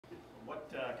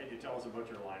tell us about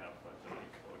your lineup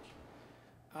tonight,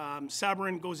 Coach?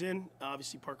 Sabourin goes in.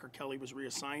 Obviously, Parker Kelly was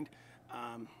reassigned.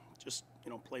 Just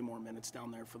play more minutes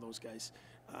down there for those guys.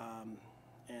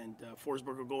 And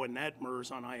Forsberg will go in net.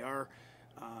 Murr's on IR,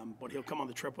 but he'll come on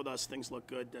the trip with us. Things look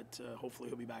good. That hopefully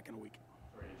he'll be back in a week.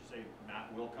 Sorry, did you say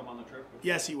Matt will come on the trip?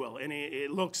 Yes, he will, and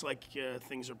it looks like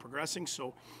things are progressing.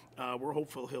 So we're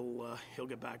hopeful he'll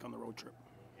get back on the road trip.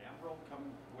 Gambrell come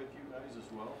with you guys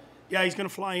as well? Yeah, he's going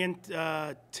to fly in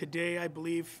today, I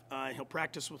believe. He'll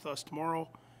practice with us tomorrow.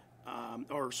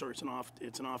 It's an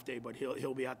off day, but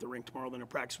he'll be at the rink tomorrow. Then he'll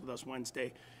practice with us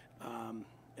Wednesday,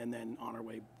 and then on our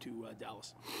way to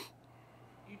Dallas.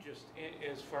 You just,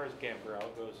 as far as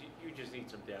Gambrell goes, you just need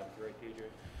some depth, right, DJ?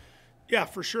 Yeah,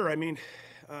 for sure. I mean,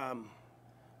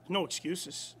 no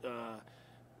excuses.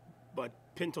 But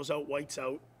Pinto's out, White's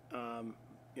out,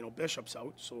 Bishop's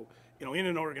out. So, in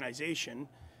an organization,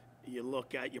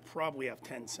 you probably have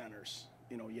 10 centers.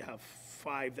 You have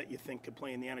 5 that you think could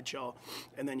play in the NHL,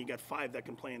 and then you got 5 that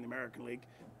can play in the American League,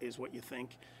 is what you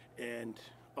think. And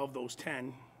of those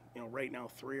 10, right now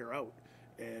 3 are out,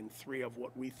 and 3 of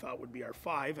what we thought would be our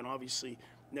 5. And obviously,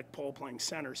 Nick Paul playing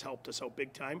centers helped us out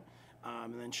big time.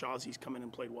 And then Shawzy's come in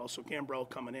and played well. So Gambrell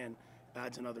coming in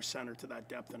adds another center to that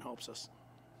depth and helps us.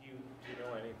 Do you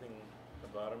know anything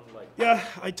about him? Yeah,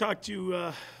 I talked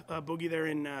to Boogie there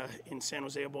in San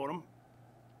Jose about him.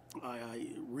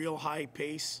 Real high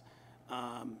pace.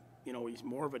 He's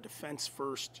more of a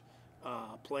defense-first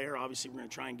player. Obviously, we're going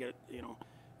to try and get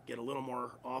a little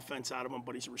more offense out of him,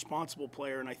 but he's a responsible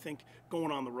player. And I think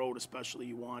going on the road, especially,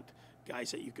 you want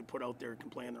guys that you could put out there and can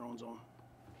play in their own zone.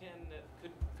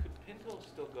 Could Pinto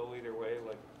still go either way?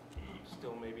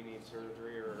 Still maybe need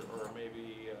surgery, or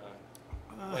maybe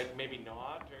maybe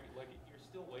not? Or, you're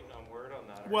still waiting on word on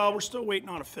that? Well, we're still waiting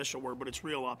on official word, but it's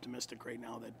real optimistic right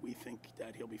now that we think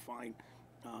that he'll be fine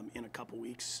in a couple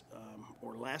weeks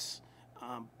or less.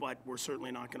 But we're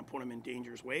certainly not going to put him in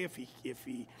danger's way.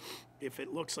 If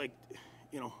it looks like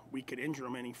we could injure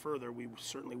him any further, we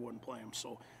certainly wouldn't play him.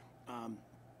 So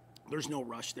there's no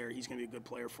rush there. He's going to be a good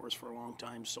player for us for a long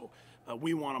time. So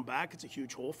we want him back. It's a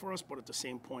huge hole for us, but at the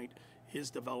same point, his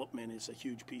development is a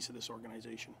huge piece of this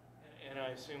organization. And I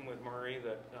assume with Murray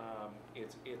that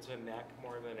it's a neck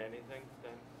more than anything.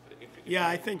 Yeah,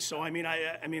 I think so. I'm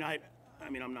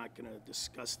not going to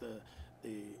discuss the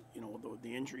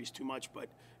injuries too much, but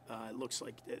it looks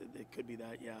like it could be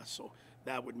that. Yeah, so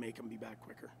that would make him be back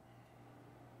quicker.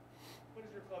 What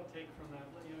does your club take from that?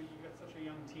 You got such a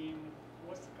young team.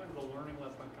 What's kind of the learning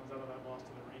lesson that comes out of that loss to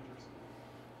the Rangers?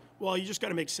 Well, you just got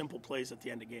to make simple plays at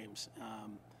the end of games,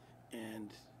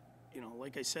 and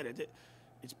like I said,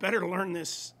 it's better to learn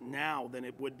this now than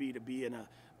it would be to be in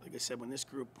like I said, when this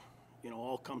group,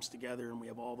 all comes together and we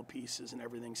have all the pieces and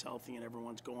everything's healthy and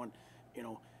everyone's going,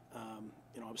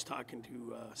 I was talking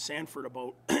to Sanford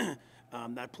about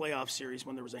that playoff series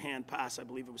when there was a hand pass. I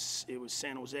believe it was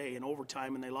San Jose in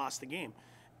overtime and they lost the game.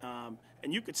 And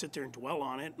you could sit there and dwell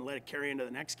on it and let it carry into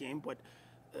the next game, but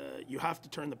you have to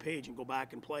turn the page and go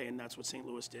back and play, and that's what St.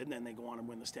 Louis did, and then they go on and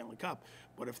win the Stanley Cup.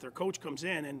 But if their coach comes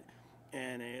in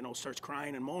and starts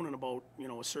crying and moaning about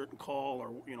a certain call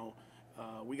or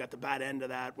we got the bad end of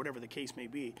that, whatever the case may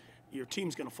be, your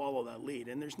team's going to follow that lead,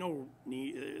 and there's no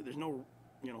need, there's no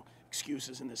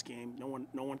excuses in this game. No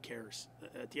one cares.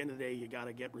 At the end of the day, you got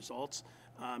to get results,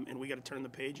 and we got to turn the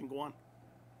page and go on.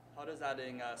 How does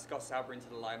adding Scott Sabourin to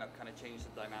the lineup kind of change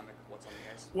the dynamic of what's on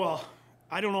the ice? Well,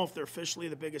 I don't know if they're officially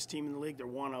the biggest team in the league. They're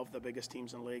one of the biggest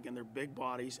teams in the league, and they're big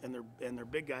bodies, and their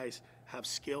big guys have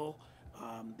skill,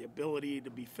 the ability to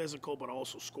be physical but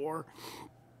also score.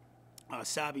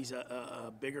 Savvy's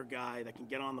a bigger guy that can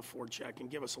get on the forecheck and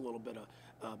give us a little bit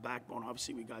of backbone.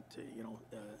 Obviously, we got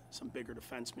some bigger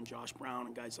defensemen, Josh Brown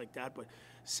and guys like that, but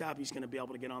Savvy's going to be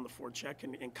able to get on the forecheck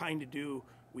and kind of do,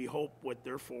 we hope, what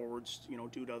their forwards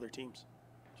do to other teams.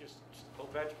 Just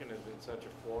Ovechkin has been such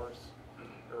a force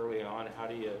early on. How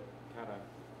do you kind of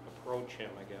approach him,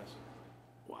 I guess?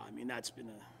 Well, that's been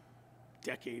a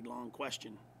decade-long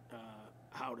question.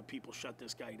 How do people shut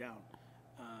this guy down?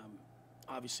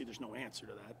 Obviously, there's no answer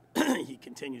to that. He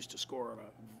continues to score at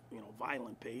a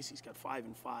violent pace. He's got 5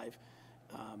 and 5.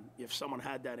 If someone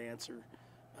had that answer,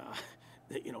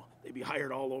 they'd be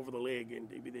hired all over the league and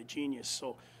they'd be the genius.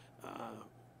 So,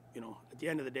 at the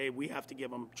end of the day, we have to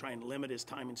try and limit his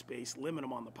time and space, limit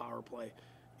him on the power play.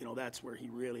 That's where he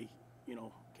really,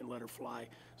 can let her fly.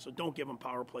 So don't give him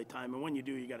power play time. And when you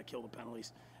do, you got to kill the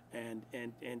penalties, and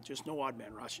just no odd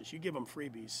man rushes. You give him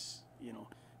freebies,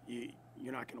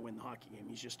 you're not going to win the hockey game.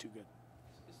 He's just too good.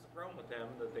 Is the problem with them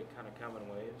that they kind of come in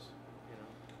waves?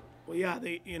 Well, yeah,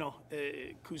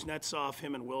 Kuznetsov,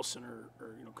 him and Wilson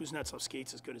Kuznetsov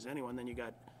skates as good as anyone. Then you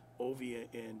got Ovi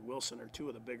and Wilson are two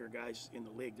of the bigger guys in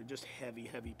the league. They're just heavy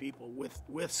people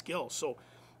with skill. So,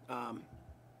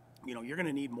 you're going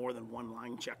to need more than one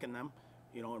line checking them,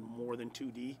 and more than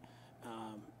 2D.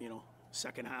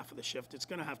 Second half of the shift, it's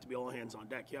going to have to be all hands on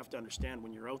deck. You have to understand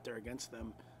when you're out there against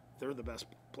them, they're the best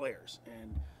players.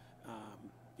 And,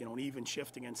 an even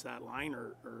shift against that line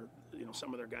or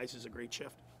some of their guys is a great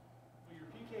shift. Will your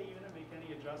PK unit make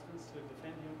any adjustments to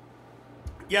defend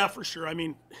him? Yeah, for sure. I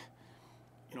mean,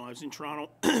 I was in Toronto,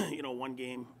 one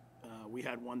game, we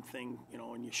had one thing,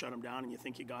 and you shut him down and you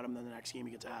think you got him, then the next game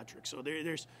he gets a hat trick. So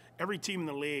there's every team in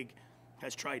the league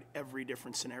has tried every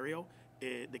different scenario.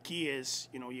 The key is,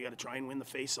 you got to try and win the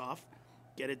face-off,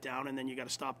 get it down, and then you got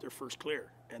to stop their first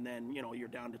clear. And then, you're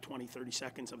down to 20, 30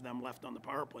 seconds of them left on the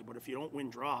power play. But if you don't win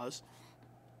draws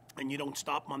and you don't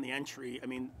stop them on the entry, I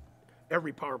mean,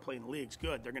 every power play in the league is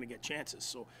good. They're going to get chances.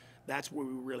 So that's where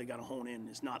we really got to hone in,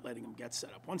 is not letting them get set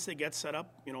up. Once they get set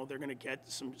up, they're going to get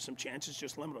some chances,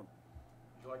 just limit them.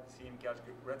 Would you like to see him catch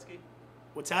Gretzky?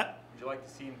 What's that? Would you like to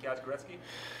see him catch Gretzky?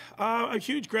 A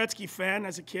huge Gretzky fan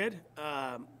as a kid.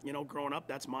 Growing up,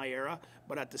 that's my era.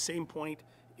 But at the same point,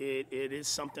 it is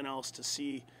something else to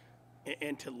see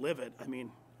and to live it. I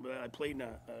mean, I played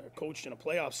coached in a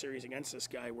playoff series against this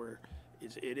guy where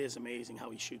it is amazing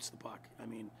how he shoots the puck. I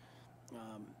mean,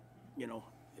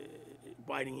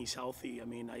 Biding, he's healthy. I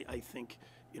mean, I think,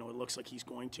 it looks like he's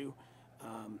going to,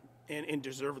 and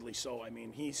deservedly so. I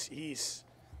mean, he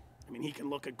can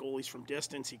look at goalies from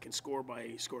distance. He can score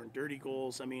by scoring dirty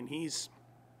goals. I mean,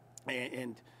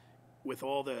 and with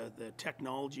all the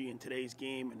technology in today's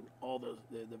game and all the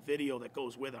video that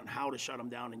goes with it on how to shut him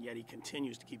down, and yet he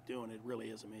continues to keep doing it, really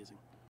is amazing.